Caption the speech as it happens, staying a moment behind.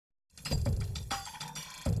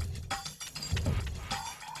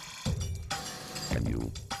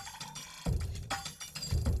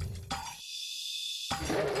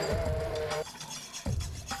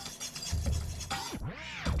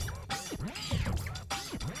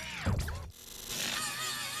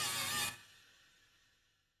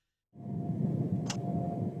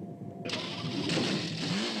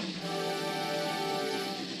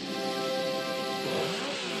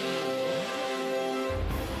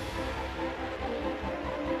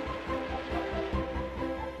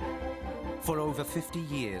For over 50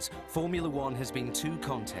 years, Formula One has been two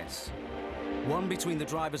contests. One between the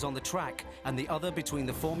drivers on the track and the other between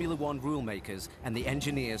the Formula One rule makers and the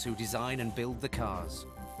engineers who design and build the cars.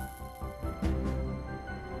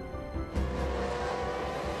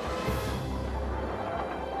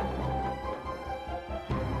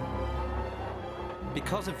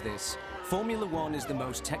 Because of this, Formula One is the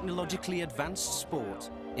most technologically advanced sport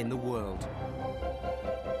in the world.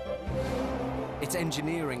 Its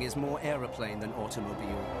engineering is more aeroplane than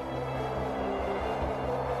automobile.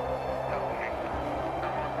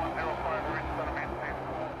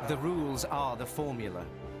 The rules are the formula.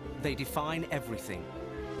 They define everything.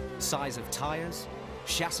 Size of tires,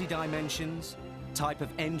 chassis dimensions, type of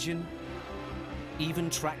engine, even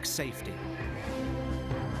track safety.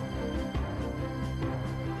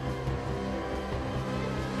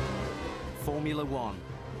 Formula One,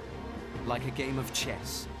 like a game of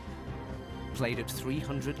chess, played at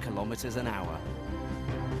 300 kilometers an hour.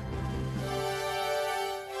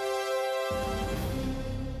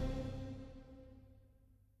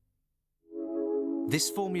 This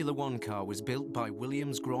Formula One car was built by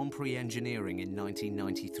Williams Grand Prix Engineering in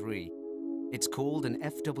 1993. It's called an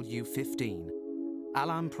FW15.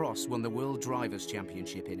 Alain Prost won the World Drivers'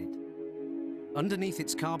 Championship in it. Underneath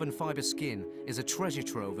its carbon fiber skin is a treasure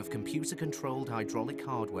trove of computer-controlled hydraulic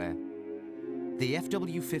hardware. The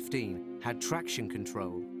FW15 had traction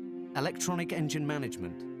control, electronic engine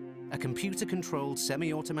management, a computer-controlled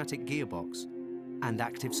semi-automatic gearbox, and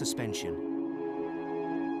active suspension.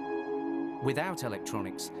 Without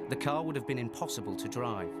electronics, the car would have been impossible to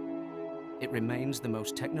drive. It remains the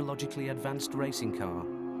most technologically advanced racing car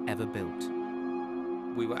ever built.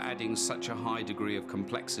 We were adding such a high degree of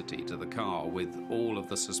complexity to the car with all of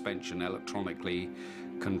the suspension electronically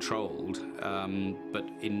controlled, but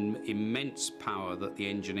in immense power that the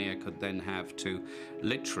engineer could then have to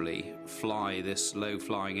literally fly this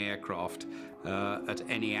low-flying aircraft at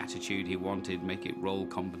any attitude he wanted, make it roll,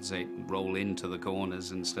 compensate, roll into the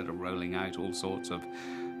corners instead of rolling out, all sorts of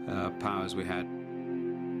powers we had.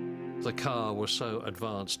 The car was so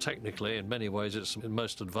advanced technically. In many ways it's the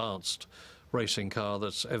most advanced racing car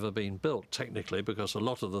that's ever been built technically, because a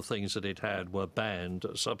lot of the things that it had were banned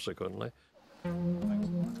subsequently.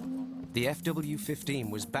 The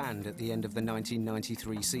FW15 was banned at the end of the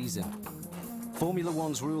 1993 season. Formula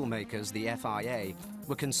One's rule makers, the FIA,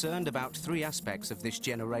 were concerned about three aspects of this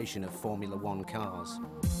generation of Formula One cars.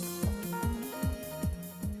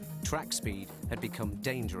 Track speed had become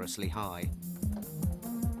dangerously high.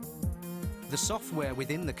 The software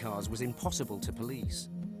within the cars was impossible to police.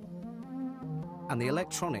 And the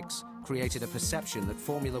electronics created a perception that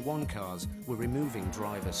Formula One cars were removing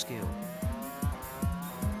driver skill.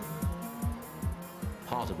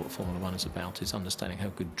 Part of what Formula One is about is understanding how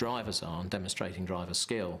good drivers are and demonstrating driver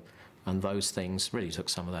skill. And those things really took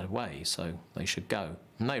some of that away, so they should go.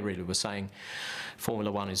 And they really were saying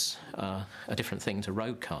Formula One is a different thing to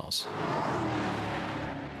road cars.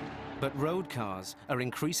 But road cars are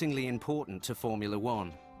increasingly important to Formula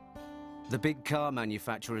One. The big car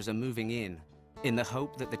manufacturers are moving in the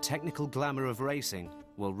hope that the technical glamour of racing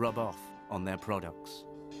will rub off on their products.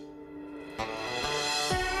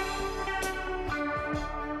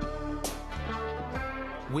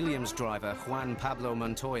 Williams driver Juan Pablo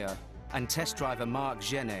Montoya and test driver Marc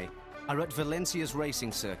Gené are at Valencia's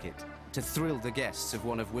racing circuit to thrill the guests of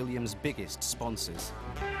one of Williams' biggest sponsors.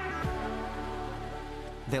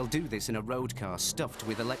 They'll do this in a road car stuffed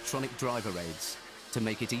with electronic driver aids to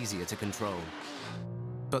make it easier to control.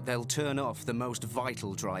 But they'll turn off the most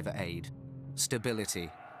vital driver aid, stability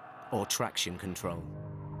or traction control.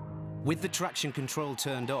 With the traction control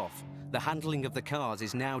turned off, the handling of the cars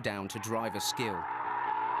is now down to driver skill.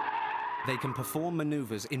 They can perform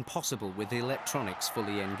maneuvers impossible with the electronics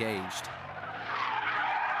fully engaged.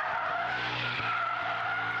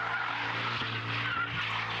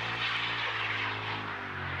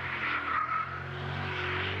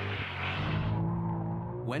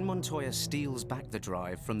 When Montoya steals back the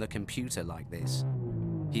drive from the computer like this,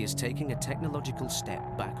 he is taking a technological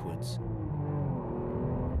step backwards.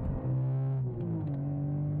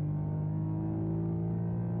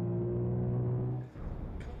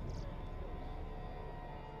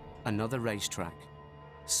 Another racetrack,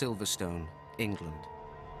 Silverstone, England.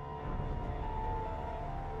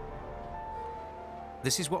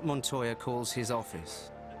 This is what Montoya calls his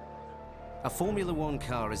office. A Formula One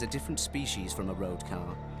car is a different species from a road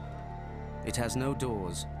car. It has no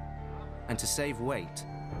doors, and to save weight,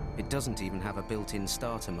 it doesn't even have a built-in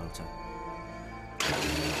starter motor.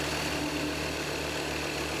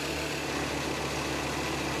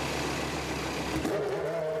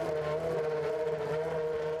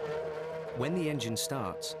 When the engine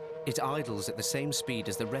starts, it idles at the same speed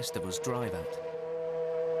as the rest of us drive at.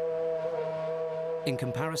 In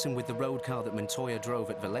comparison with the road car that Montoya drove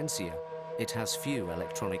at Valencia, it has few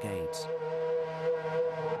electronic aids.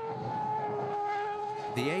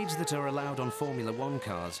 The aids that are allowed on Formula One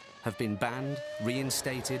cars have been banned,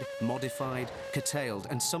 reinstated, modified, curtailed,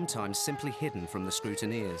 and sometimes simply hidden from the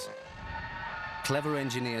scrutineers. Clever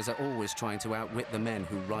engineers are always trying to outwit the men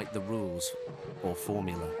who write the rules, or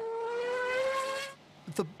formula.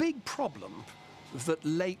 The big problem that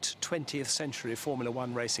late 20th century Formula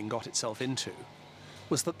One racing got itself into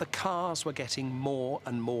was that the cars were getting more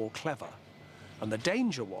and more clever. And the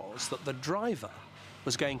danger was that the driver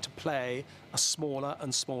was going to play a smaller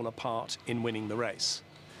and smaller part in winning the race.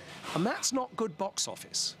 And that's not good box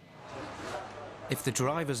office. If the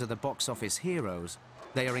drivers are the box office heroes,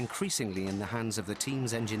 they are increasingly in the hands of the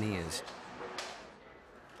team's engineers.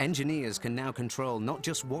 Engineers can now control not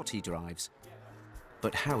just what he drives,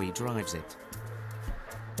 but how he drives it.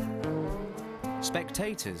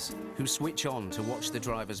 Spectators, who switch on to watch the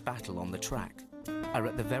drivers battle on the track, are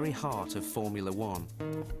at the very heart of Formula One.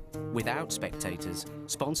 Without spectators,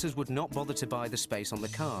 sponsors would not bother to buy the space on the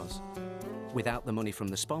cars. Without the money from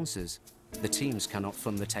the sponsors, the teams cannot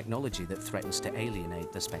fund the technology that threatens to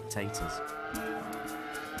alienate the spectators.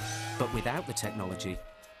 But without the technology,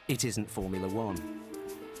 it isn't Formula One.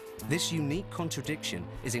 This unique contradiction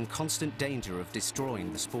is in constant danger of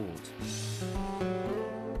destroying the sport.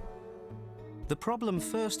 The problem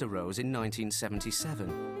first arose in 1977,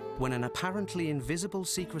 when an apparently invisible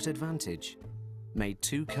secret advantage made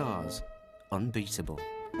two cars unbeatable.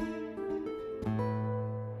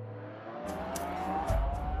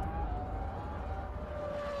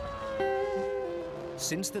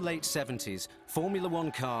 Since the late 70s, Formula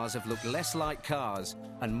One cars have looked less like cars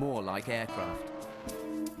and more like aircraft.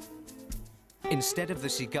 Instead of the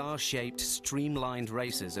cigar-shaped, streamlined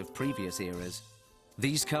racers of previous eras,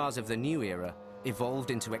 these cars of the new era evolved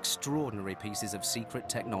into extraordinary pieces of secret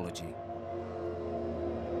technology.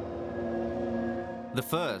 The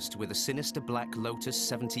first were the sinister black Lotus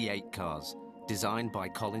 78 cars, designed by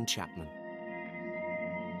Colin Chapman.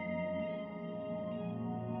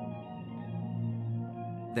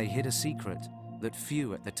 They hid a secret that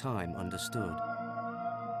few at the time understood.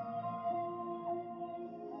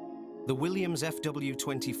 The Williams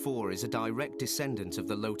FW24 is a direct descendant of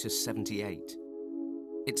the Lotus 78.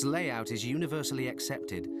 Its layout is universally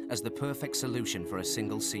accepted as the perfect solution for a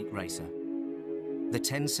single-seat racer. The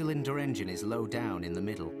 10-cylinder engine is low down in the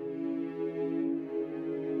middle.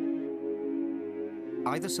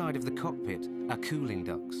 Either side of the cockpit are cooling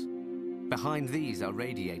ducts. Behind these are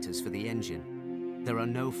radiators for the engine. There are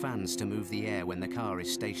no fans to move the air when the car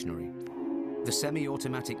is stationary. The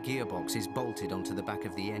semi-automatic gearbox is bolted onto the back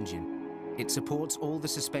of the engine. It supports all the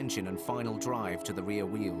suspension and final drive to the rear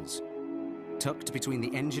wheels. Tucked between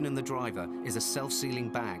the engine and the driver is a self-sealing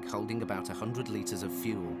bag holding about 100 litres of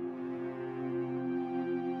fuel.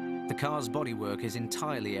 The car's bodywork is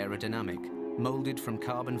entirely aerodynamic, moulded from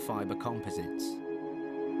carbon fibre composites.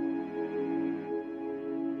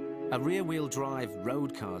 A rear-wheel drive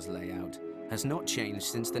road car's layout has not changed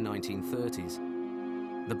since the 1930s.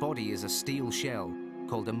 The body is a steel shell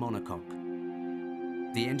called a monocoque.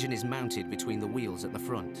 The engine is mounted between the wheels at the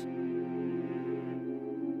front.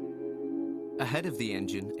 Ahead of the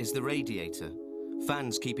engine is the radiator.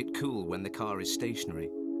 Fans keep it cool when the car is stationary.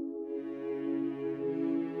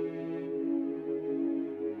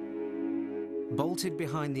 Bolted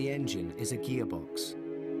behind the engine is a gearbox.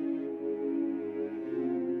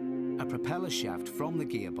 A propeller shaft from the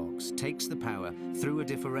gearbox takes the power through a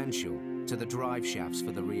differential to the drive shafts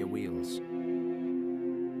for the rear wheels.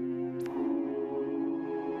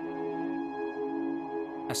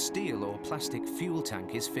 A steel or plastic fuel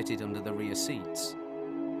tank is fitted under the rear seats.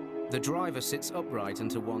 The driver sits upright and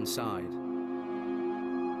to one side.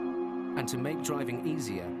 And to make driving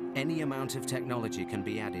easier, any amount of technology can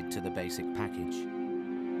be added to the basic package.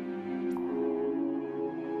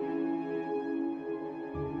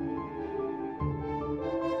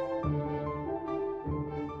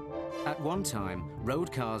 At one time,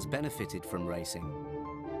 road cars benefited from racing.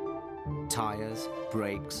 Tires,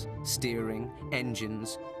 brakes, steering,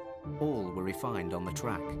 engines, all were refined on the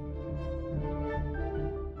track.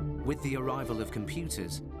 With the arrival of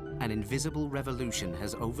computers, an invisible revolution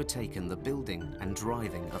has overtaken the building and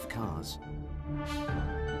driving of cars.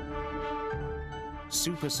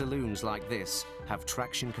 Super saloons like this have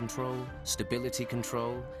traction control, stability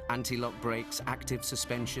control, anti-lock brakes, active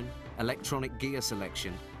suspension, electronic gear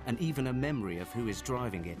selection, and even a memory of who is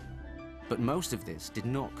driving it. But most of this did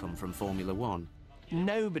not come from Formula One.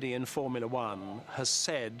 Nobody in Formula One has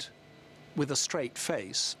said with a straight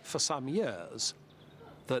face for some years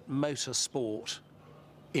that motorsport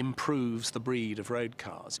improves the breed of road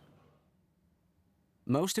cars.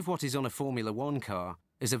 Most of what is on a Formula One car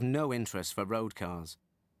is of no interest for road cars,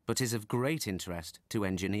 but is of great interest to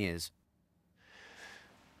engineers.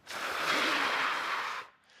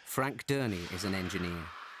 Frank Durney is an engineer,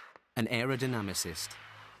 an aerodynamicist.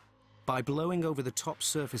 By blowing over the top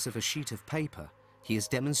surface of a sheet of paper, he is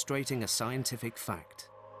demonstrating a scientific fact.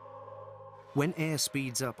 When air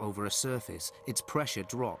speeds up over a surface, its pressure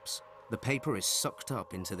drops. The paper is sucked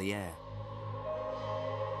up into the air.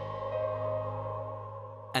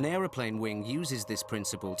 An aeroplane wing uses this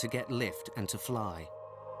principle to get lift and to fly.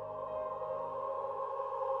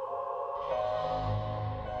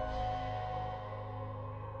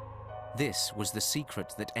 This was the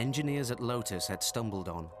secret that engineers at Lotus had stumbled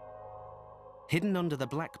on. Hidden under the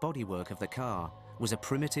black bodywork of the car was a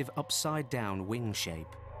primitive upside-down wing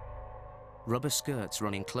shape. Rubber skirts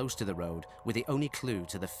running close to the road were the only clue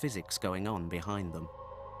to the physics going on behind them.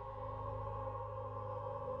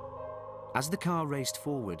 As the car raced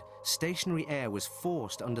forward, stationary air was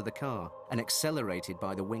forced under the car and accelerated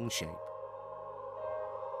by the wing shape.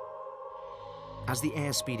 As the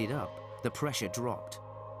air speeded up, the pressure dropped,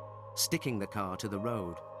 sticking the car to the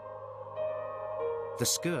road. The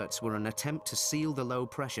skirts were an attempt to seal the low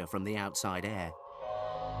pressure from the outside air.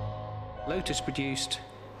 Lotus produced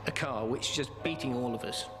a car which is just beating all of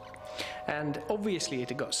us. And obviously it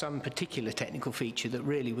had got some particular technical feature that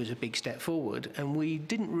really was a big step forward, and we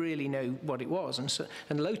didn't really know what it was.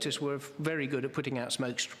 And Lotus were very good at putting out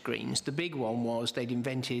smoke screens. The big one was they'd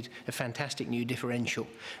invented a fantastic new differential,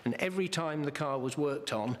 and every time the car was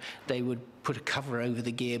worked on, they would put a cover over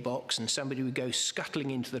the gearbox, and somebody would go scuttling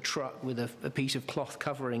into the truck with a piece of cloth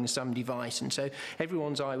covering some device, and so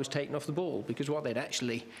everyone's eye was taken off the ball, because what they'd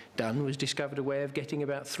actually done was discovered a way of getting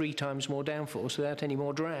about 3 times more downforce without any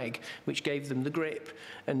more drag, which gave them the grip.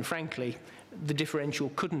 And frankly, the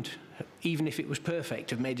differential couldn't, even if it was perfect,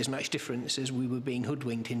 have made as much difference as we were being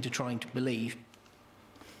hoodwinked into trying to believe.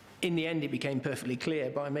 In the end, it became perfectly clear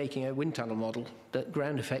by making a wind tunnel model that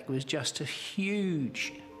ground effect was just a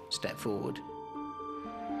huge step forward.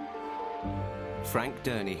 Frank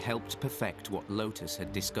Durney helped perfect what Lotus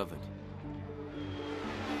had discovered.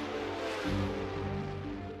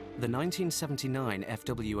 The 1979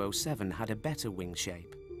 FW07 had a better wing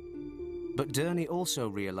shape. But Durney also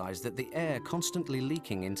realized that the air constantly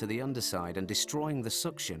leaking into the underside and destroying the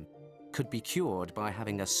suction could be cured by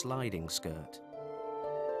having a sliding skirt.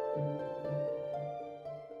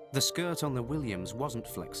 The skirt on the Williams wasn't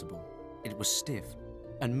flexible. It was stiff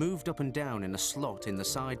and moved up and down in a slot in the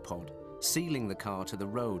side pod, sealing the car to the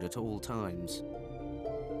road at all times.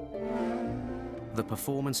 The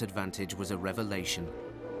performance advantage was a revelation.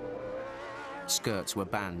 Skirts were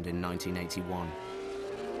banned in 1981.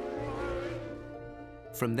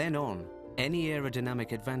 From then on, any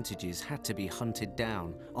aerodynamic advantages had to be hunted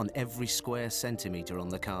down on every square centimetre on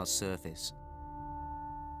the car's surface.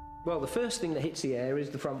 Well, the first thing that hits the air is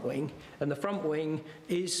the front wing, and the front wing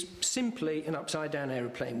is simply an upside-down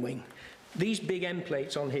aeroplane wing. These big end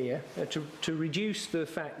plates on here are to reduce the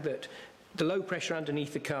fact that the low pressure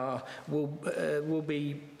underneath the car will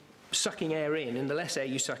be sucking air in, and the less air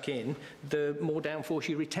you suck in, the more downforce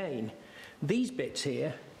you retain. These bits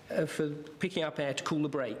here are for picking up air to cool the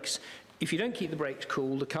brakes. If you don't keep the brakes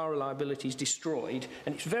cool, the car reliability is destroyed,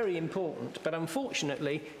 and it's very important, but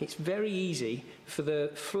unfortunately, it's very easy for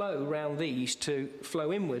the flow around these to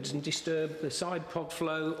flow inwards and disturb the side pod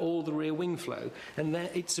flow or the rear wing flow. And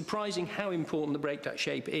it's surprising how important the brake duct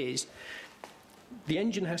shape is. The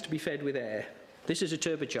engine has to be fed with air. This is a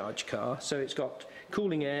turbocharged car, so it's got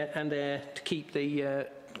cooling air and air to keep the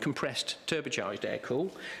compressed turbocharged air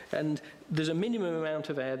cool, and there's a minimum amount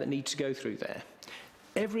of air that needs to go through there.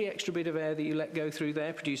 Every extra bit of air that you let go through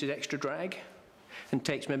there produces extra drag and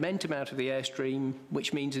takes momentum out of the airstream,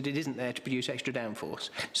 which means that it isn't there to produce extra downforce.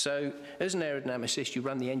 So as an aerodynamicist, you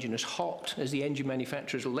run the engine as hot as the engine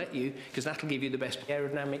manufacturers will let you, because that'll give you the best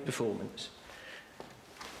aerodynamic performance.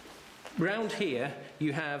 Round here,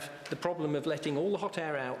 you have the problem of letting all the hot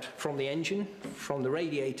air out from the engine, from the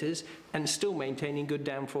radiators, and still maintaining good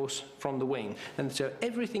downforce from the wing. And so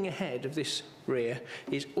everything ahead of this rear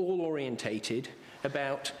is all orientated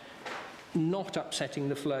about not upsetting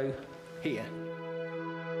the flow here.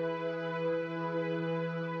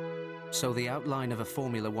 So the outline of a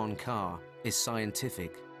Formula One car is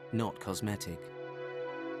scientific, not cosmetic.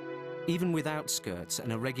 Even without skirts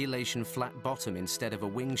and a regulation flat bottom instead of a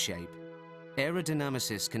wing shape,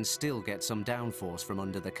 aerodynamicists can still get some downforce from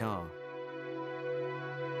under the car.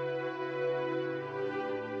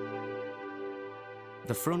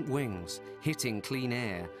 The front wings, hitting clean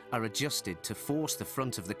air, are adjusted to force the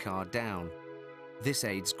front of the car down. This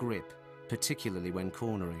aids grip, particularly when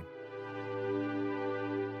cornering.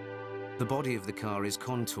 The body of the car is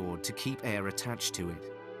contoured to keep air attached to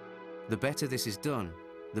it. The better this is done,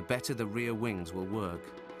 the better the rear wings will work.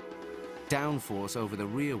 Downforce over the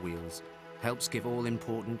rear wheels helps give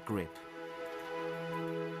all-important grip.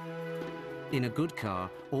 In a good car,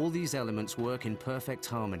 all these elements work in perfect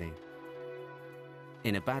harmony.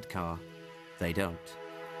 In a bad car, they don't.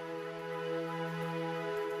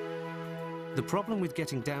 The problem with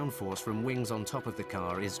getting downforce from wings on top of the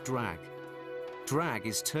car is drag. Drag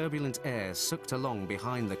is turbulent air sucked along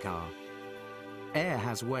behind the car. Air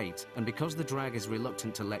has weight, and because the drag is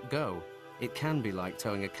reluctant to let go, it can be like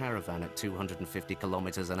towing a caravan at 250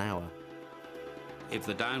 kilometers an hour. If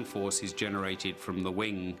the downforce is generated from the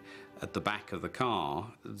wing at the back of the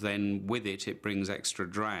car, then with it, it brings extra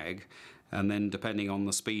drag. And then depending on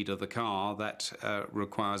the speed of the car, that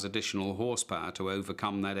requires additional horsepower to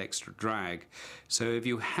overcome that extra drag. So if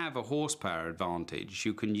you have a horsepower advantage,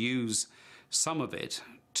 you can use some of it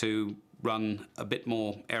to run a bit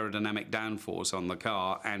more aerodynamic downforce on the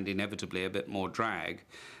car and inevitably a bit more drag,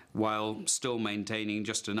 while still maintaining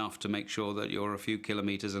just enough to make sure that you're a few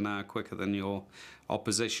kilometers an hour quicker than your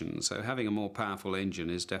opposition. So having a more powerful engine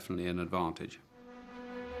is definitely an advantage.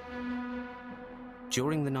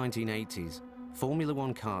 During the 1980s, Formula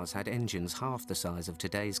One cars had engines half the size of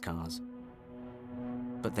today's cars.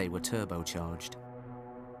 But they were turbocharged.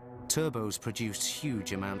 Turbos produced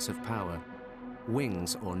huge amounts of power.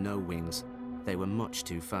 Wings or no wings, they were much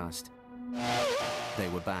too fast. They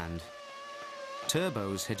were banned.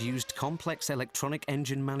 Turbos had used complex electronic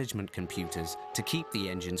engine management computers to keep the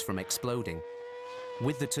engines from exploding.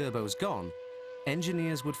 With the turbos gone,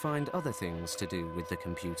 engineers would find other things to do with the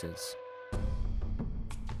computers.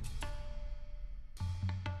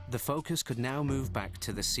 The focus could now move back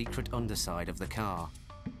to the secret underside of the car.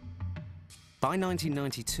 By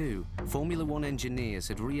 1992, Formula One engineers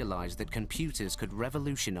had realized that computers could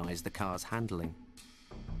revolutionize the car's handling.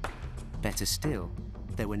 Better still,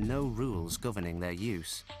 there were no rules governing their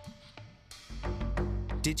use.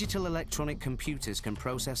 Digital electronic computers can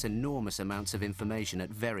process enormous amounts of information at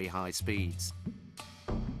very high speeds.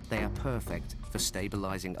 They are perfect for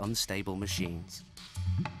stabilizing unstable machines.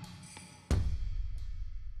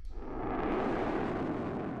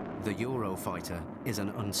 The Eurofighter is an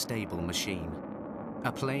unstable machine,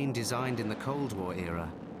 a plane designed in the Cold War era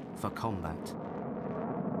for combat.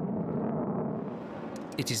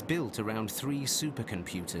 It is built around 3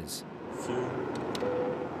 supercomputers.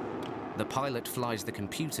 The pilot flies the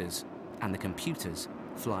computers, and the computers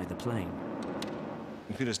fly the plane.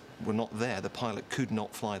 Computers were not there. The pilot could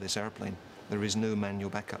not fly this airplane. There is no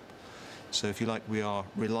manual backup. So if you like, we are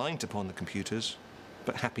reliant upon the computers,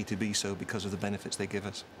 but happy to be so because of the benefits they give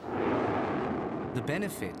us. The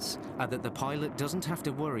benefits are that the pilot doesn't have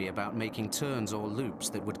to worry about making turns or loops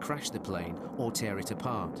that would crash the plane or tear it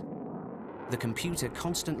apart. The computer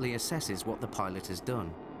constantly assesses what the pilot has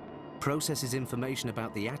done, processes information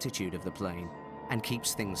about the attitude of the plane, and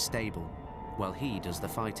keeps things stable, while he does the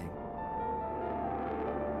fighting.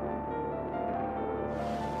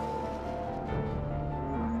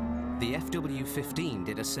 The FW15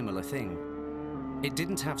 did a similar thing. It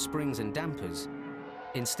didn't have springs and dampers.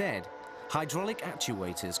 Instead, hydraulic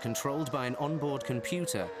actuators controlled by an onboard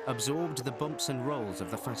computer absorbed the bumps and rolls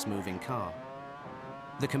of the fast-moving car.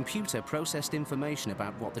 The computer processed information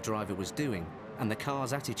about what the driver was doing and the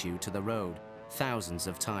car's attitude to the road thousands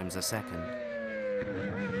of times a second.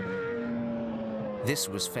 This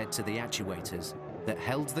was fed to the actuators that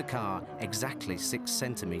held the car exactly 6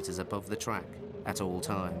 centimeters above the track at all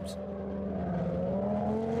times.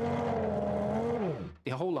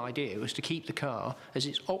 The whole idea was to keep the car as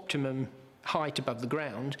its optimum height above the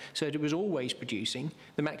ground so that it was always producing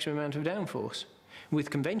the maximum amount of downforce. With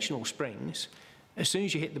conventional springs, as soon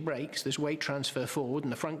as you hit the brakes, there's weight transfer forward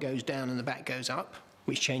and the front goes down and the back goes up,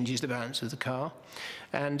 which changes the balance of the car.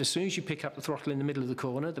 And as soon as you pick up the throttle in the middle of the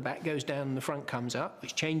corner, the back goes down and the front comes up,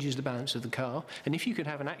 which changes the balance of the car. And if you could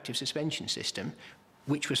have an active suspension system,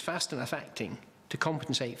 which was fast enough acting to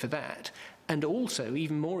compensate for that, and also,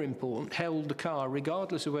 even more important, held the car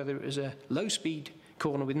regardless of whether it was a low-speed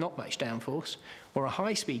corner with not much downforce or a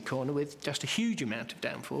high-speed corner with just a huge amount of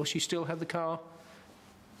downforce, you still have the car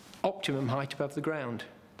optimum height above the ground.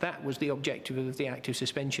 That was the objective of the active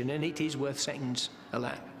suspension, and it is worth seconds a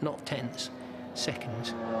lap, not tenths,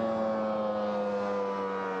 seconds.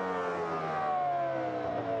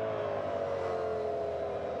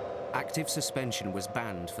 Active suspension was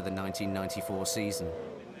banned for the 1994 season.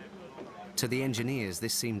 To the engineers,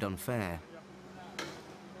 this seemed unfair.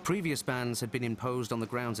 Previous bans had been imposed on the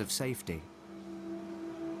grounds of safety.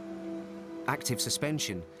 Active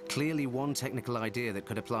suspension, clearly one technical idea that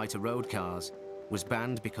could apply to road cars, was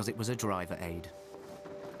banned because it was a driver aid.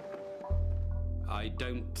 I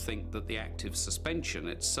don't think that the active suspension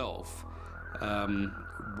itself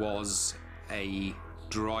was a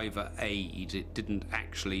driver aid. It didn't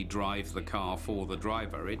actually drive the car for the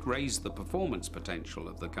driver. It raised the performance potential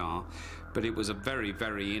of the car, but it was a very,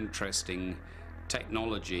 very interesting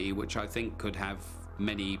technology which I think could have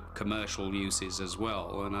many commercial uses as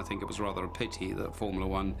well, and I think it was rather a pity that Formula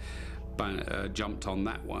One jumped on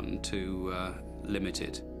that one to limit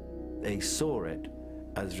it. They saw it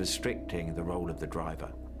as restricting the role of the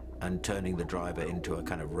driver and turning the driver into a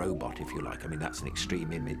kind of robot, if you like. I mean, that's an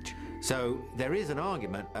extreme image. So there is an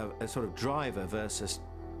argument of a sort of driver versus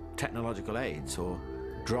technological aids, or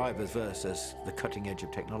drivers versus the cutting edge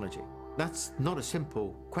of technology. That's not a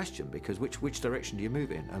simple question, because which direction do you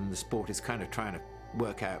move in? And the sport is kind of trying to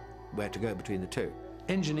work out where to go between the two.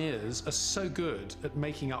 Engineers are so good at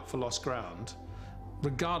making up for lost ground,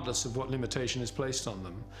 regardless of what limitation is placed on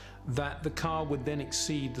them, that the car would then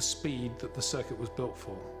exceed the speed that the circuit was built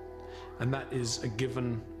for. And that is a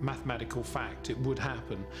given mathematical fact. It would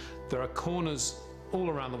happen. There are corners all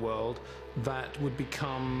around the world that would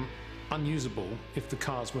become unusable if the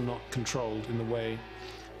cars were not controlled in the way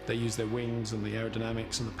they use their wings and the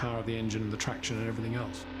aerodynamics and the power of the engine and the traction and everything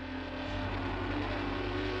else.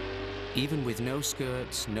 Even with no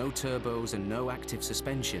skirts, no turbos and no active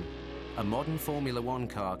suspension, a modern Formula One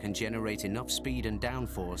car can generate enough speed and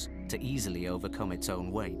downforce to easily overcome its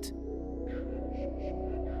own weight.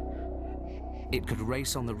 It could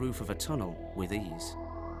race on the roof of a tunnel with ease.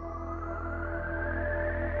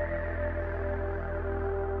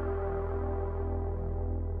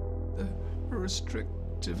 The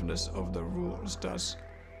restrictiveness of the rules does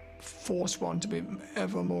force one to be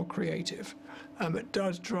ever more creative. It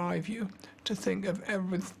does drive you to think of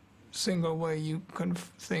every single way you can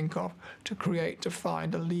think of to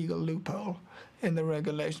find a legal loophole in the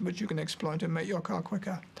regulation which you can exploit and make your car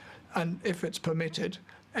quicker. And if it's permitted,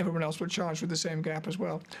 everyone else will charge with the same gap as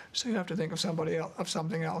well. So you have to think of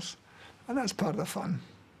something else, and that's part of the fun.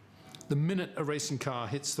 The minute a racing car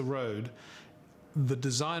hits the road, the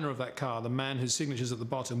designer of that car, the man whose signature's at the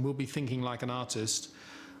bottom, will be thinking like an artist,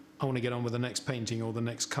 I want to get on with the next painting or the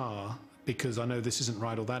next car, because I know this isn't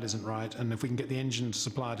right or that isn't right, and if we can get the engine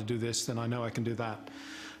supplier to do this, then I know I can do that.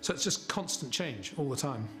 So it's just constant change all the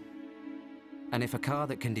time. And if a car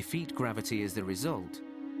that can defeat gravity is the result,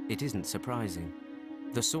 it isn't surprising.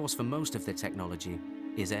 The source for most of the technology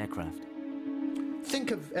is aircraft.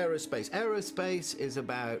 Think of aerospace. Aerospace is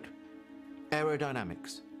about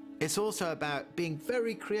aerodynamics. It's also about being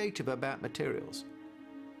very creative about materials.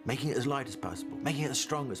 Making it as light as possible, making it as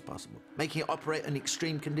strong as possible, making it operate in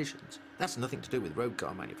extreme conditions. That's nothing to do with road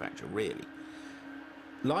car manufacture, really.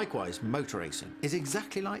 Likewise, motor racing is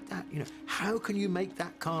exactly like that. You know, how can you make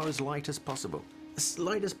that car as light as possible? As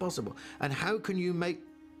light as possible. And how can you make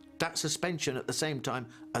that suspension at the same time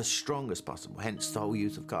as strong as possible? Hence the whole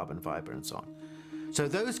use of carbon fibre and so on. So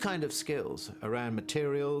those kind of skills around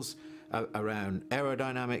materials, around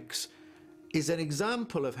aerodynamics, is an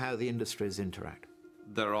example of how the industries interact.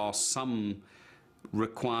 There are some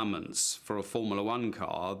requirements for a Formula One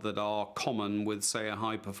car that are common with, say, a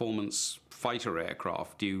high-performance fighter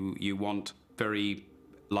aircraft. You want very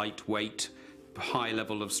lightweight, high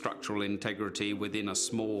level of structural integrity within a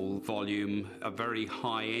small volume, a very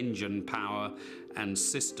high engine power and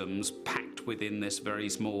systems packed within this very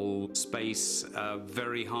small space,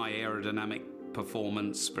 very high aerodynamic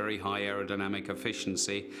performance, very high aerodynamic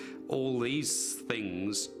efficiency. All these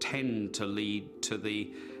things tend to lead to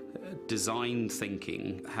the design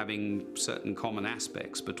thinking having certain common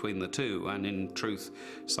aspects between the two, and in truth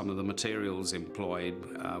some of the materials employed,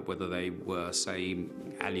 whether they were, say,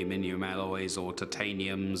 aluminium alloys or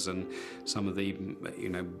titaniums, and some of the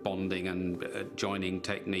bonding and joining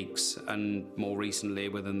techniques, and more recently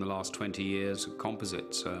within the last 20 years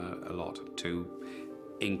composites a lot to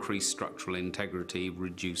increase structural integrity,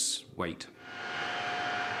 reduce weight.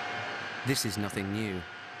 This is nothing new.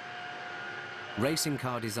 Racing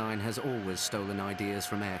car design has always stolen ideas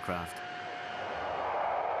from aircraft.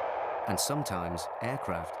 And sometimes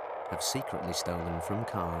aircraft have secretly stolen from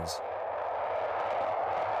cars.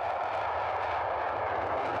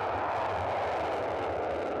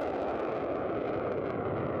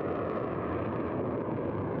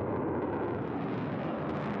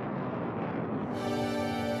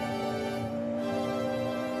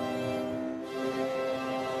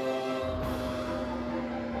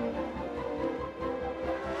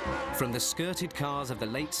 From the skirted cars of the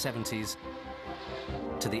late 70s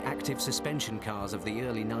to the active suspension cars of the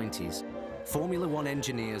early 90s, Formula One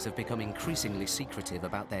engineers have become increasingly secretive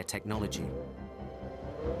about their technology.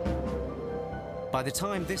 By the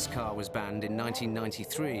time this car was banned in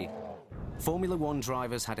 1993, Formula One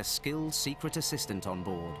drivers had a skilled secret assistant on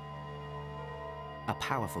board, a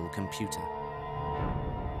powerful computer.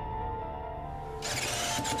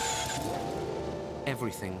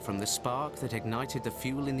 Everything from the spark that ignited the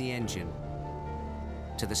fuel in the engine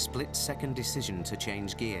to the split-second decision to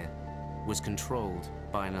change gear was controlled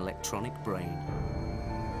by an electronic brain.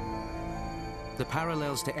 The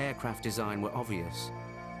parallels to aircraft design were obvious,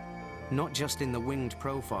 not just in the winged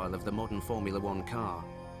profile of the modern Formula One car,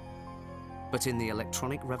 but in the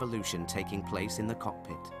electronic revolution taking place in the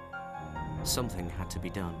cockpit. Something had to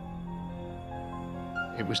be done.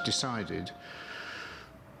 It was decided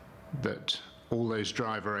that all those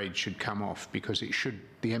driver aids should come off because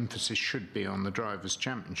the emphasis should be on the Drivers'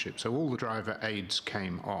 Championship. So all the driver aids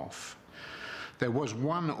came off. There was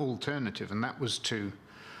one alternative, and that was to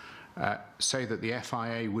say that the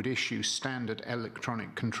FIA would issue standard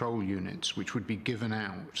electronic control units, which would be given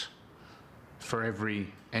out for every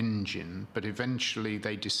engine, but eventually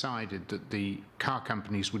they decided that the car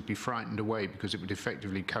companies would be frightened away because it would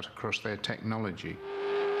effectively cut across their technology.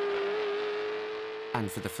 And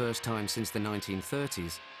for the first time since the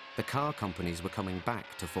 1930s, the car companies were coming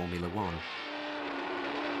back to Formula One,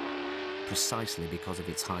 precisely because of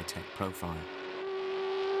its high-tech profile.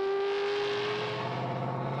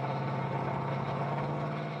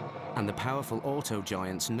 And the powerful auto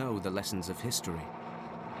giants know the lessons of history.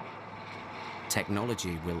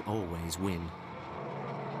 Technology will always win.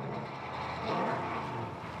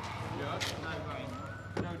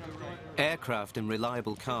 Aircraft and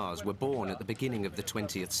reliable cars were born at the beginning of the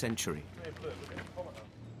 20th century.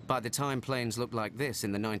 By the time planes looked like this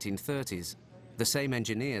in the 1930s, the same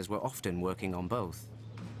engineers were often working on both.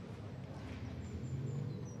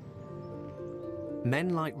 Men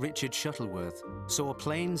like Richard Shuttleworth saw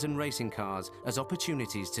planes and racing cars as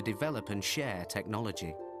opportunities to develop and share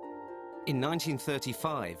technology. In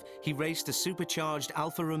 1935, he raced a supercharged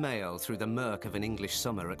Alfa Romeo through the murk of an English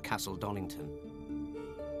summer at Castle Donington.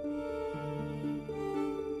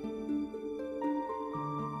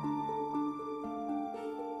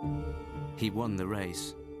 He won the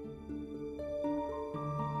race.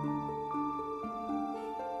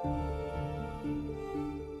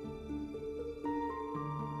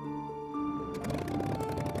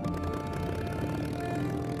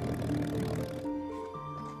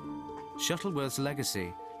 Shuttleworth's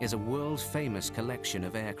legacy is a world-famous collection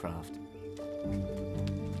of aircraft.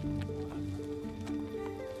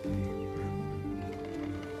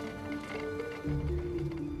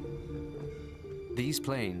 These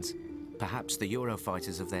planes, perhaps the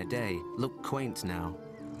Eurofighters of their day, look quaint now,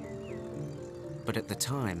 but at the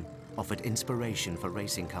time offered inspiration for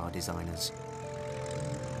racing car designers.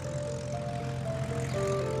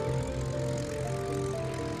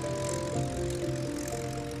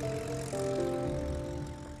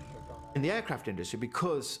 In the aircraft industry,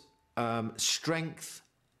 because strength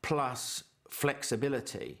plus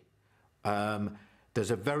flexibility,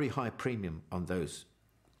 there's a very high premium on those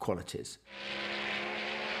qualities.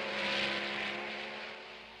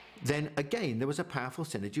 Then again, there was a powerful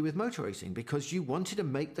synergy with motor racing because you wanted to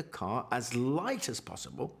make the car as light as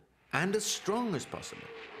possible and as strong as possible.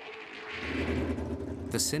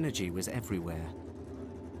 The synergy was everywhere.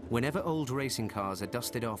 Whenever old racing cars are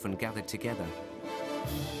dusted off and gathered together,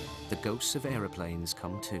 the ghosts of aeroplanes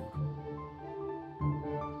come too.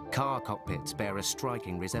 Car cockpits bear a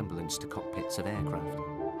striking resemblance to cockpits of aircraft.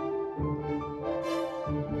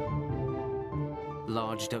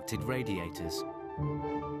 Large ducted radiators,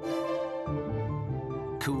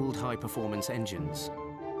 cooled high-performance engines,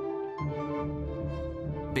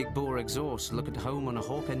 big bore exhausts look at home on a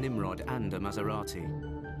Hawker Nimrod and a Maserati.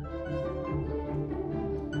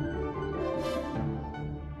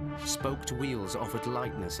 Spoked wheels offered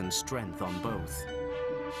lightness and strength on both.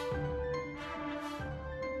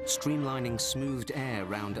 Streamlining smoothed air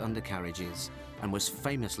round undercarriages and was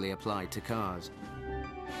famously applied to cars.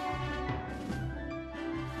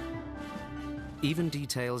 Even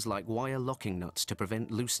details like wire locking nuts to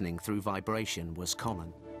prevent loosening through vibration was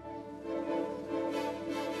common.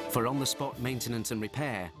 For on-the-spot maintenance and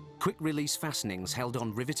repair, quick-release fastenings held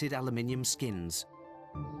on riveted aluminium skins.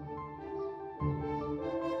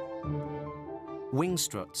 Wing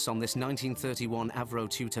struts on this 1931 Avro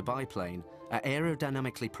Tutor biplane are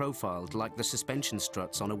aerodynamically profiled like the suspension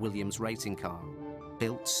struts on a Williams racing car,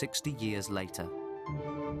 built 60 years later.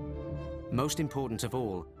 Most important of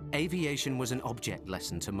all, aviation was an object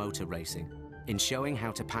lesson to motor racing. in showing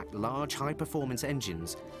how to pack large, high-performance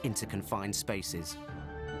engines into confined spaces.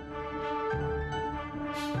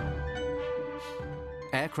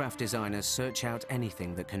 Aircraft designers search out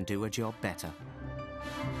anything that can do a job better.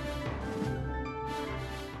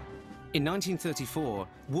 In 1934,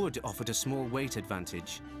 wood offered a small weight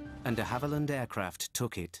advantage, and de Havilland Aircraft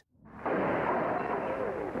took it.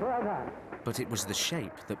 But it was the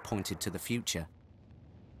shape that pointed to the future.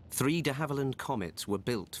 3 de Havilland Comets were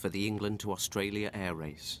built for the England to Australia air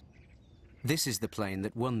race. This is the plane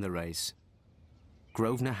that won the race,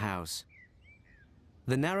 Grosvenor House.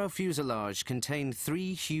 The narrow fuselage contained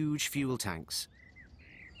 3 huge fuel tanks.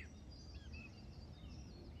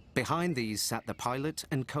 Behind these sat the pilot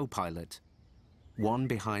and co-pilot, one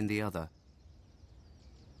behind the other.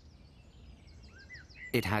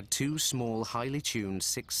 It had 2 small, highly tuned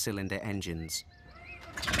 6-cylinder engines.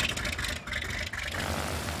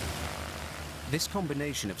 This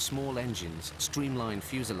combination of small engines, streamlined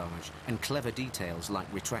fuselage, and clever details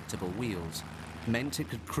like retractable wheels meant it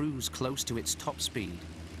could cruise close to its top speed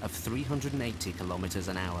of 380 kilometers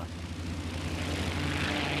an hour.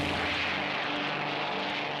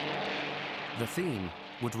 The theme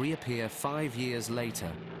would reappear 5 years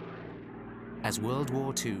later as World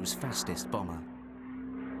War II's fastest bomber,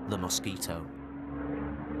 the Mosquito.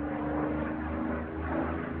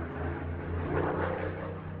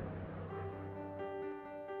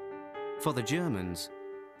 For the Germans,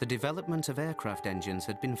 the development of aircraft engines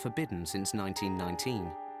had been forbidden since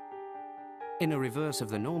 1919. In a reverse of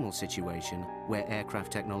the normal situation, where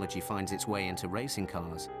aircraft technology finds its way into racing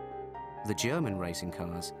cars, the German racing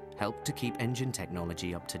cars helped to keep engine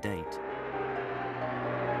technology up to date.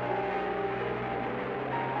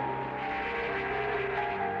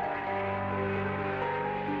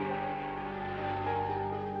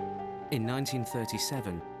 In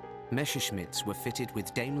 1937, Messerschmitts were fitted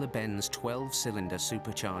with Daimler-Benz 12-cylinder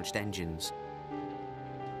supercharged engines.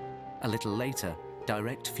 A little later,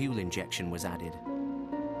 direct fuel injection was added.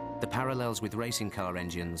 The parallels with racing car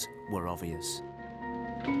engines were obvious.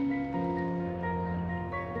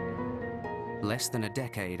 Less than a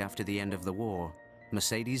decade after the end of the war,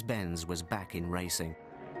 Mercedes-Benz was back in racing.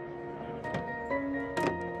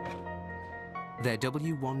 Their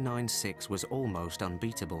W196 was almost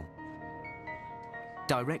unbeatable.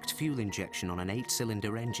 Direct fuel injection on an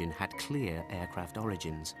 8-cylinder engine had clear aircraft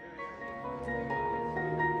origins.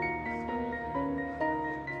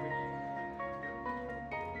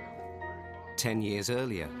 Ten years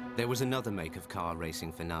earlier, there was another make of car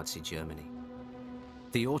racing for Nazi Germany.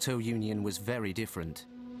 The Auto Union was very different.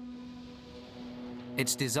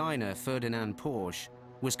 Its designer, Ferdinand Porsche,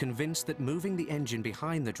 was convinced that moving the engine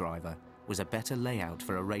behind the driver was a better layout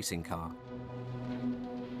for a racing car.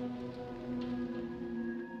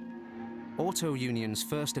 Auto Unions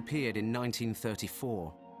first appeared in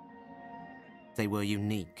 1934. They were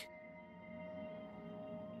unique.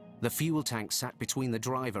 The fuel tank sat between the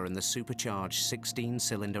driver and the supercharged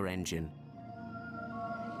 16-cylinder engine.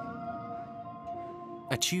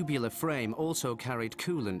 A tubular frame also carried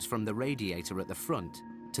coolant from the radiator at the front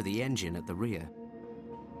to the engine at the rear.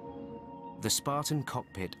 The Spartan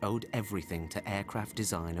cockpit owed everything to aircraft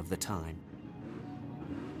design of the time.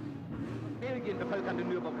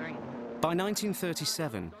 By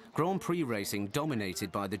 1937, Grand Prix racing,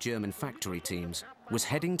 dominated by the German factory teams, was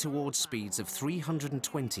heading towards speeds of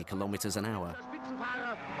 320 kilometers an hour.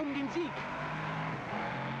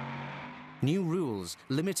 New rules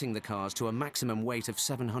limiting the cars to a maximum weight of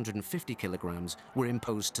 750 kilograms were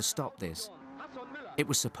imposed to stop this. It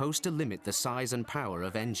was supposed to limit the size and power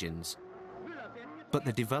of engines. But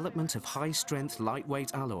the development of high-strength,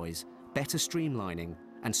 lightweight alloys, better streamlining,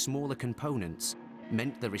 and smaller components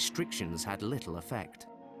meant the restrictions had little effect.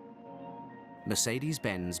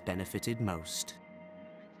 Mercedes-Benz benefited most.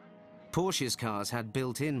 Porsche's cars had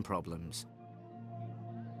built-in problems.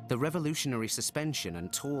 The revolutionary suspension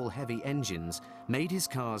and tall, heavy engines made his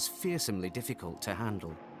cars fearsomely difficult to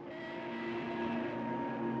handle.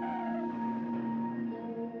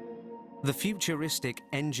 The futuristic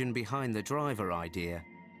engine behind the driver idea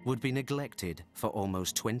would be neglected for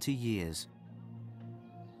almost 20 years.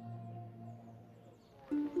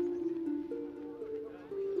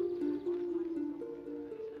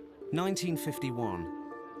 (1951).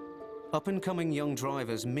 Up-and-coming young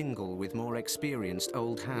drivers mingle with more experienced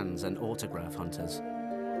old hands and autograph hunters.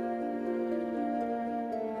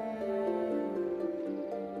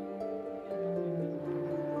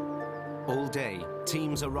 All day,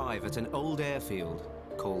 teams arrive at an old airfield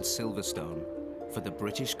called Silverstone for the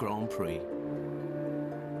British Grand Prix.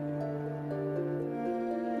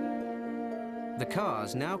 The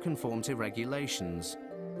cars now conform to regulations,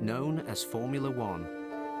 known as Formula One.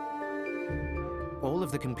 All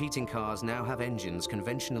of the competing cars now have engines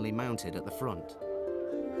conventionally mounted at the front.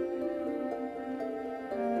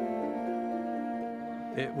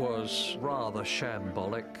 It was rather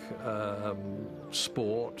shambolic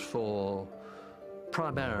sport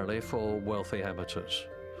primarily for wealthy amateurs.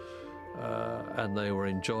 And they were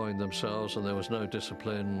enjoying themselves, and there was no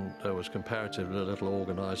discipline, there was comparatively little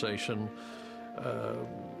organisation.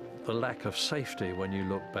 The lack of safety, when you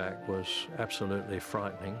look back, was absolutely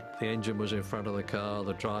frightening. The engine was in front of the car,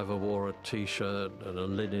 the driver wore a t-shirt and a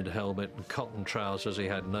linen helmet and cotton trousers, he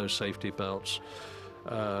had no safety belts.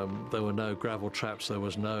 There were no gravel traps, there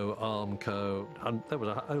was no Armco. There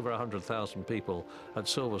was over 100,000 people at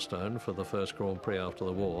Silverstone for the first Grand Prix after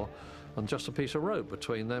the war, and just a piece of rope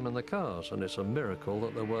between them and the cars, and it's a miracle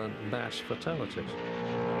that there weren't mass fatalities.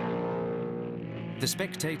 The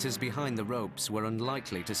spectators behind the ropes were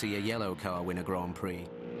unlikely to see a yellow car win a Grand Prix.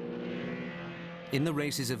 In the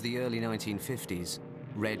races of the early 1950s,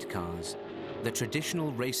 red cars, the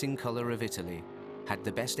traditional racing colour of Italy, had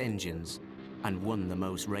the best engines and won the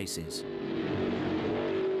most races.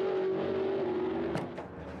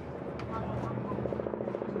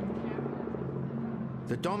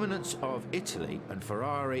 The dominance of Italy and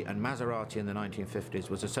Ferrari and Maserati in the 1950s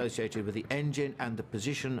was associated with the engine and the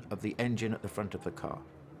position of the engine at the front of the car.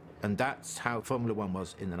 And that's how Formula One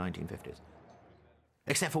was in the 1950s.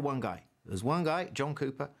 Except for one guy. There's one guy, John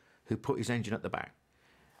Cooper, who put his engine at the back.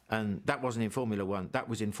 And that wasn't in Formula One, that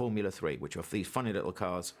was in Formula 3, which are these funny little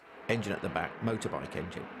cars, engine at the back, motorbike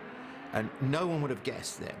engine. And no one would have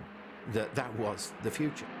guessed then that that was the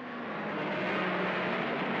future.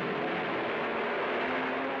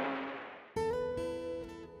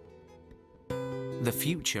 The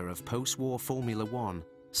future of post-war Formula One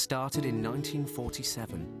started in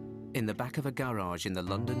 1947 in the back of a garage in the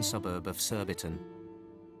London suburb of Surbiton.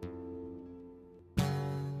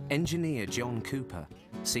 Engineer John Cooper,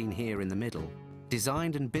 seen here in the middle,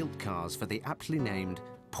 designed and built cars for the aptly named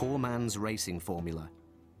poor man's racing formula,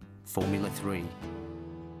 Formula 3.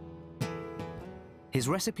 His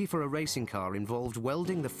recipe for a racing car involved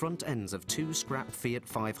welding the front ends of two scrap Fiat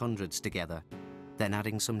 500s together, then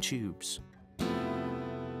adding some tubes.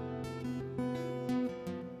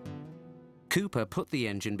 Cooper put the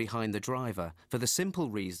engine behind the driver for the simple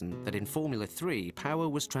reason that in Formula 3, power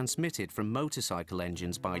was transmitted from motorcycle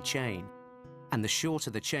engines by chain, and the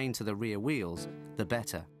shorter the chain to the rear wheels, the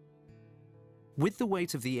better. With the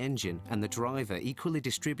weight of the engine and the driver equally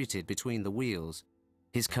distributed between the wheels,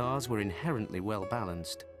 his cars were inherently well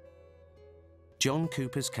balanced. John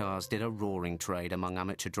Cooper's cars did a roaring trade among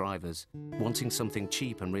amateur drivers, wanting something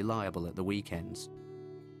cheap and reliable at the weekends.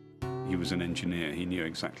 He was an engineer, he knew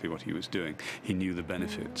exactly what he was doing. He knew the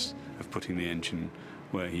benefits of putting the engine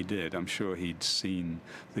where he did. I'm sure he'd seen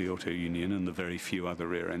the Auto Union and the very few other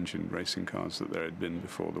rear-engine racing cars that there had been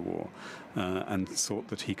before the war, and thought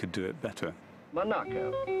that he could do it better.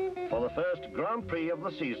 Monaco, for the first Grand Prix of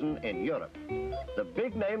the season in Europe. The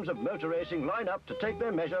big names of motor racing line up to take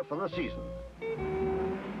their measure for the season.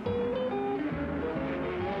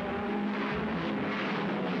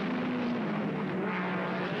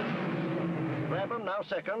 Brabham now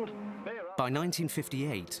second. By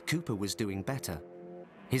 1958, Cooper was doing better.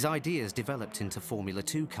 His ideas developed into Formula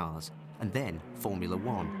 2 cars, and then Formula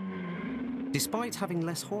 1. Despite having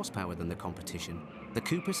less horsepower than the competition, the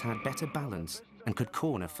Coopers had better balance and could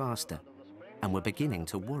corner faster, and were beginning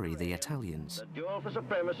to worry the Italians. The duel for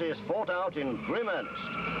supremacy is fought out in grim earnest.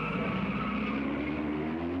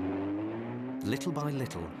 Little by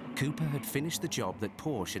little, Cooper had finished the job that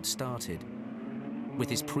Porsche had started. With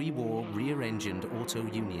his pre-war rear-engined Auto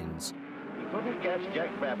Unions, He couldn't catch Jack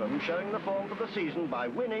Brabham showing the form for the season by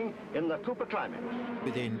winning in the Cooper Climax.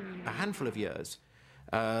 Within a handful of years,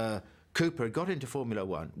 Cooper got into Formula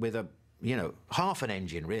One with half an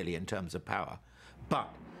engine really in terms of power, but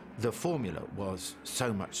the formula was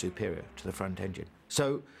so much superior to the front engine.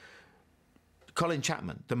 So Colin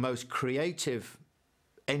Chapman, the most creative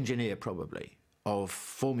engineer probably of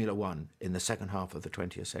Formula One in the second half of the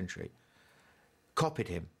 20th century, copied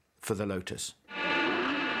him for the Lotus.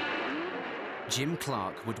 Jim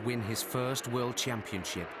Clark would win his first world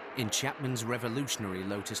championship in Chapman's revolutionary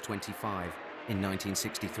Lotus 25 in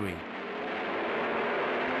 1963.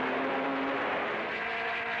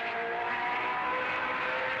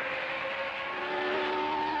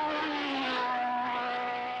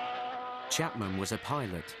 Chapman was a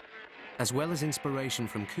pilot. As well as inspiration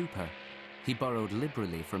from Cooper, he borrowed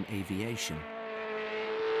liberally from aviation.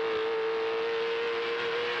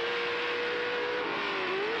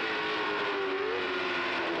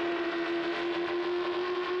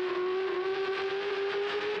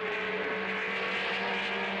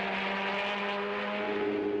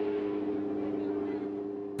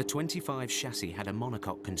 The 25 chassis had a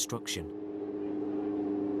monocoque construction.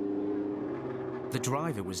 The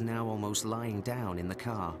driver was now almost lying down in the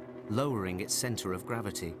car, lowering its centre of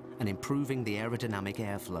gravity and improving the aerodynamic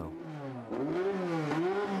airflow.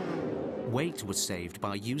 Weight was saved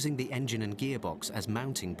by using the engine and gearbox as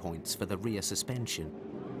mounting points for the rear suspension.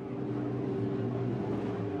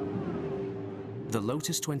 The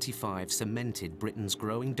Lotus 25 cemented Britain's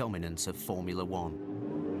growing dominance of Formula One.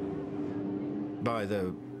 By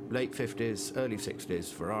the late 50s, early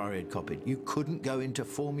 60s, Ferrari had copied. You couldn't go into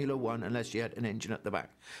Formula One unless you had an engine at the back,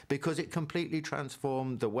 because it completely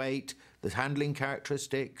transformed the weight, the handling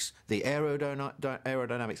characteristics, the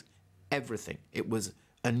aerodynamics, everything. It was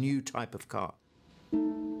a new type of car.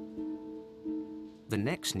 The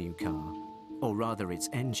next new car, or rather its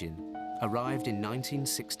engine, arrived in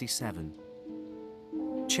 1967.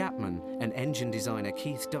 Chapman and engine designer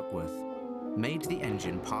Keith Duckworth made the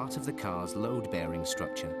engine part of the car's load-bearing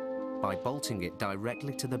structure by bolting it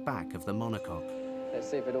directly to the back of the monocoque. Let's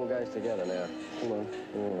see if it all goes together now. Come on.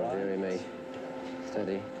 Oh, dearie me.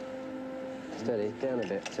 Steady. Steady. Down a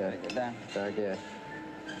bit. Take it down. Doug, yeah.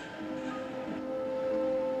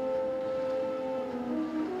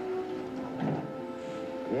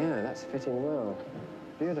 Yeah, that's fitting well.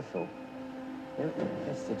 Beautiful. Yep,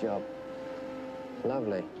 that's the job.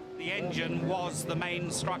 Lovely. The engine was the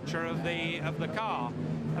main structure of the car,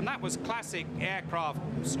 and that was classic aircraft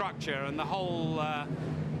structure, and the whole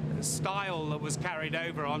style that was carried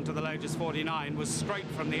over onto the Lotus 49 was straight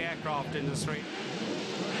from the aircraft industry.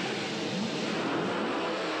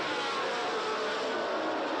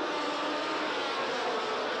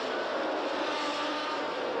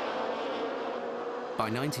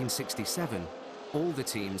 By 1967, all the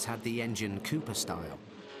teams had the engine Cooper style,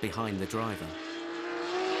 behind the driver.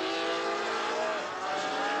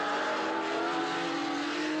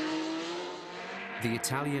 The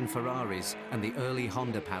Italian Ferraris and the early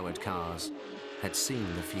Honda-powered cars had seen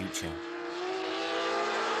the future.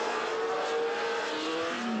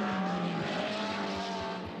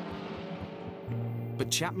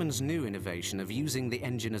 But Chapman's new innovation of using the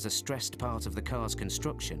engine as a stressed part of the car's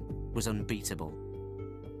construction was unbeatable.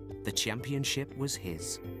 The championship was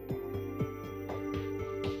his.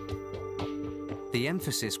 The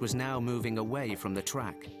emphasis was now moving away from the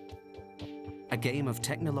track. A game of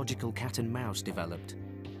technological cat and mouse developed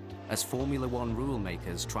as Formula One rule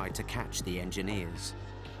makers tried to catch the engineers.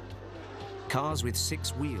 Cars with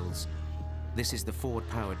 6 wheels, this is the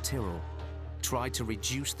Ford-powered Tyrrell, tried to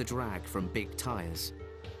reduce the drag from big tyres.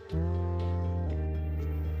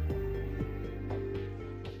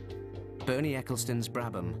 Bernie Ecclestone's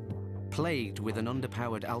Brabham, plagued with an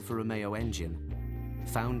underpowered Alfa Romeo engine,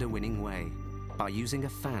 found a winning way by using a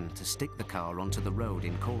fan to stick the car onto the road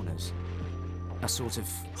in corners. A sort of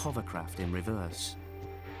hovercraft in reverse.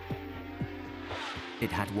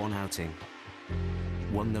 It had one outing,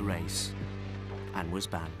 won the race, and was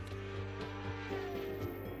banned.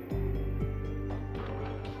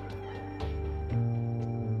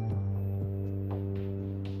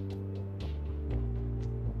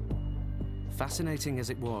 Fascinating as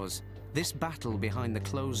it was, this battle behind the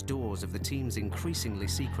closed doors of the team's increasingly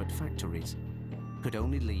secret factories could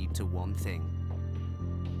only lead to one thing.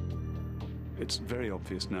 It's very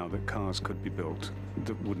obvious now that cars could be built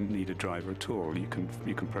that wouldn't need a driver at all. You can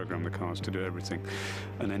program the cars to do everything,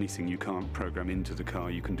 and anything you can't program into the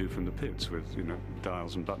car you can do from the pits with, you know,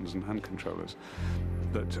 dials and buttons and hand controllers.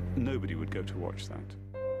 But nobody would go to watch that.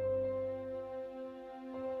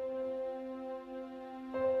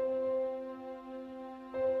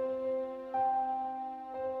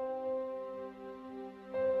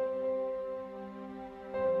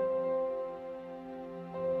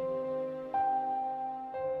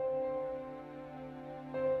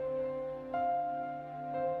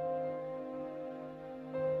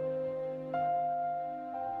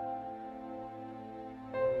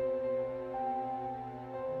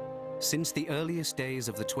 Since the earliest days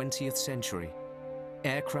of the 20th century,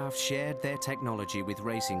 aircraft shared their technology with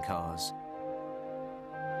racing cars.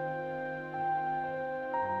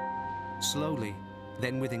 Slowly,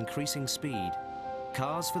 then with increasing speed,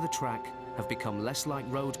 cars for the track have become less like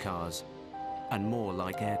road cars and more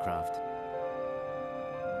like aircraft.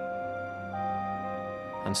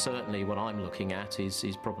 And certainly what I'm looking at is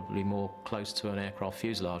probably more close to an aircraft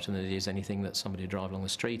fuselage than it is anything that somebody would drive along the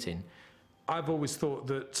street in. I've always thought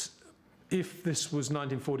that if this was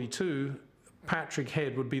 1942, Patrick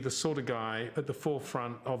Head would be the sort of guy at the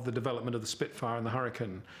forefront of the development of the Spitfire and the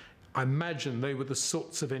Hurricane. I imagine they were the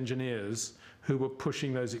sorts of engineers who were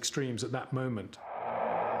pushing those extremes at that moment.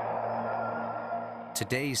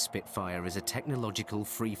 Today's Spitfire is a technological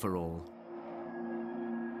free-for-all.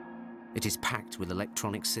 It is packed with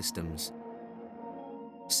electronic systems.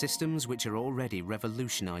 Systems which are already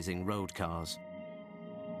revolutionizing road cars.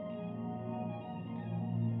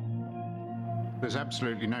 There's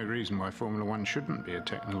absolutely no reason why Formula One shouldn't be a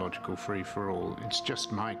technological free-for-all. It's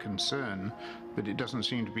just my concern that it doesn't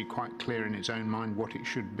seem to be quite clear in its own mind what it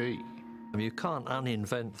should be. You can't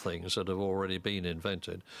uninvent things that have already been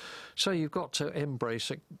invented. So you've got to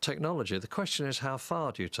embrace technology. The question is, how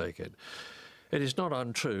far do you take it? It is not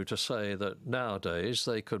untrue to say that nowadays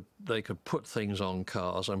they could put things on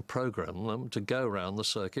cars and program them to go around the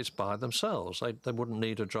circuits by themselves. They wouldn't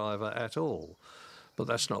need a driver at all. But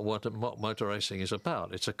that's not what motor racing is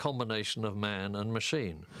about. It's a combination of man and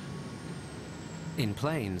machine. In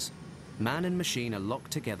planes, man and machine are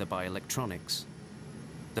locked together by electronics.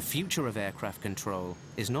 The future of aircraft control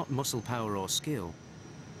is not muscle power or skill.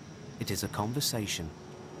 It is a conversation.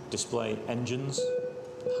 Display engines,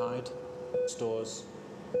 hide, stores,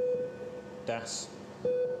 DAS,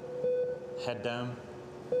 head down,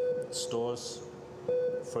 stores,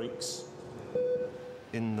 freaks.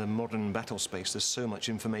 In the modern battle space, there's so much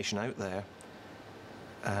information out there,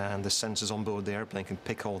 and the sensors on board the airplane can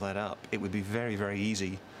pick all that up. It would be very, very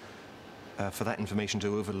easy for that information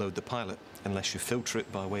to overload the pilot, unless you filter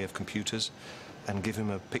it by way of computers and give him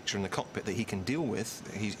a picture in the cockpit that he can deal with.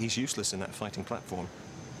 He's useless in that fighting platform.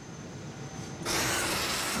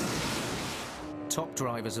 Top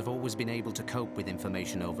drivers have always been able to cope with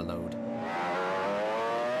information overload.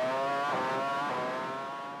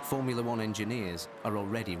 Formula One engineers are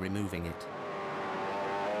already removing it.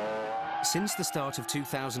 Since the start of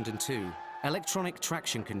 2002, electronic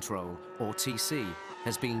traction control, or TC,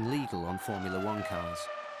 has been legal on Formula One cars.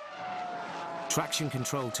 Traction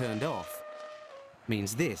control turned off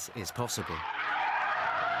means this is possible.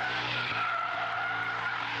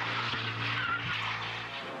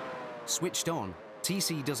 Switched on,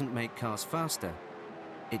 TC doesn't make cars faster,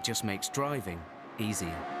 it just makes driving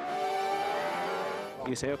easier.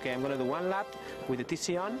 You say, okay, I'm going to do one lap with the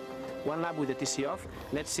TC on, one lap with the TC off.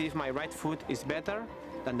 Let's see if my right foot is better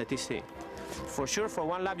than the TC. For sure, for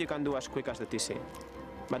one lap you can do as quick as the TC.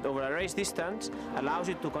 But over a race distance allows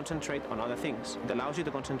you to concentrate on other things. It allows you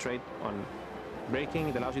to concentrate on braking.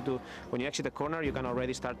 It allows you to, when you exit the corner, you can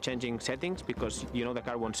already start changing settings because you know the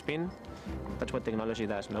car won't spin. That's what technology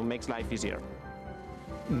does. It makes life easier.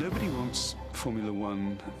 Nobody wants Formula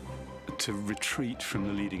One to retreat from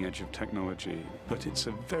the leading edge of technology, but it's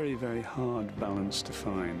a very, very hard balance to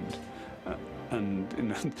find. And you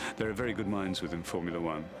know, there are very good minds within Formula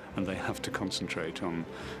One, and they have to concentrate on,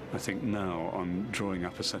 I think now, on drawing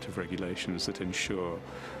up a set of regulations that ensure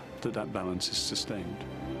that that balance is sustained.